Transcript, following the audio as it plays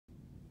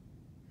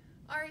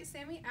All right,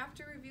 Sammy,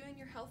 after reviewing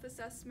your health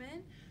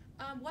assessment,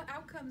 what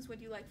outcomes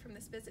would you like from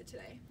this visit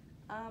today?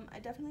 I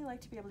definitely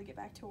like to be able to get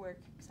back to work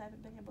because I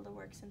haven't been able to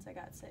work since I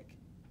got sick.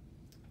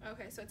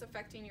 Okay, so it's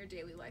affecting your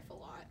daily life a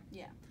lot.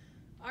 Yeah.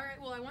 All right,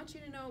 well, I want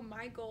you to know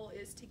my goal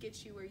is to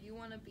get you where you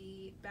want to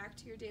be, back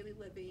to your daily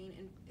living,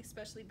 and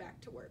especially back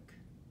to work.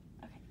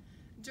 Okay.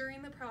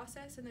 During the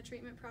process and the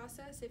treatment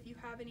process, if you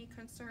have any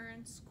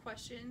concerns,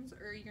 questions,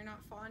 or you're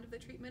not fond of the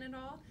treatment at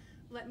all,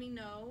 let me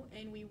know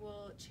and we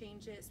will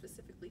change it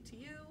specifically to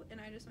you. And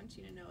I just want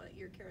you to know that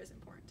your care is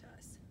important to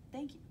us.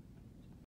 Thank you.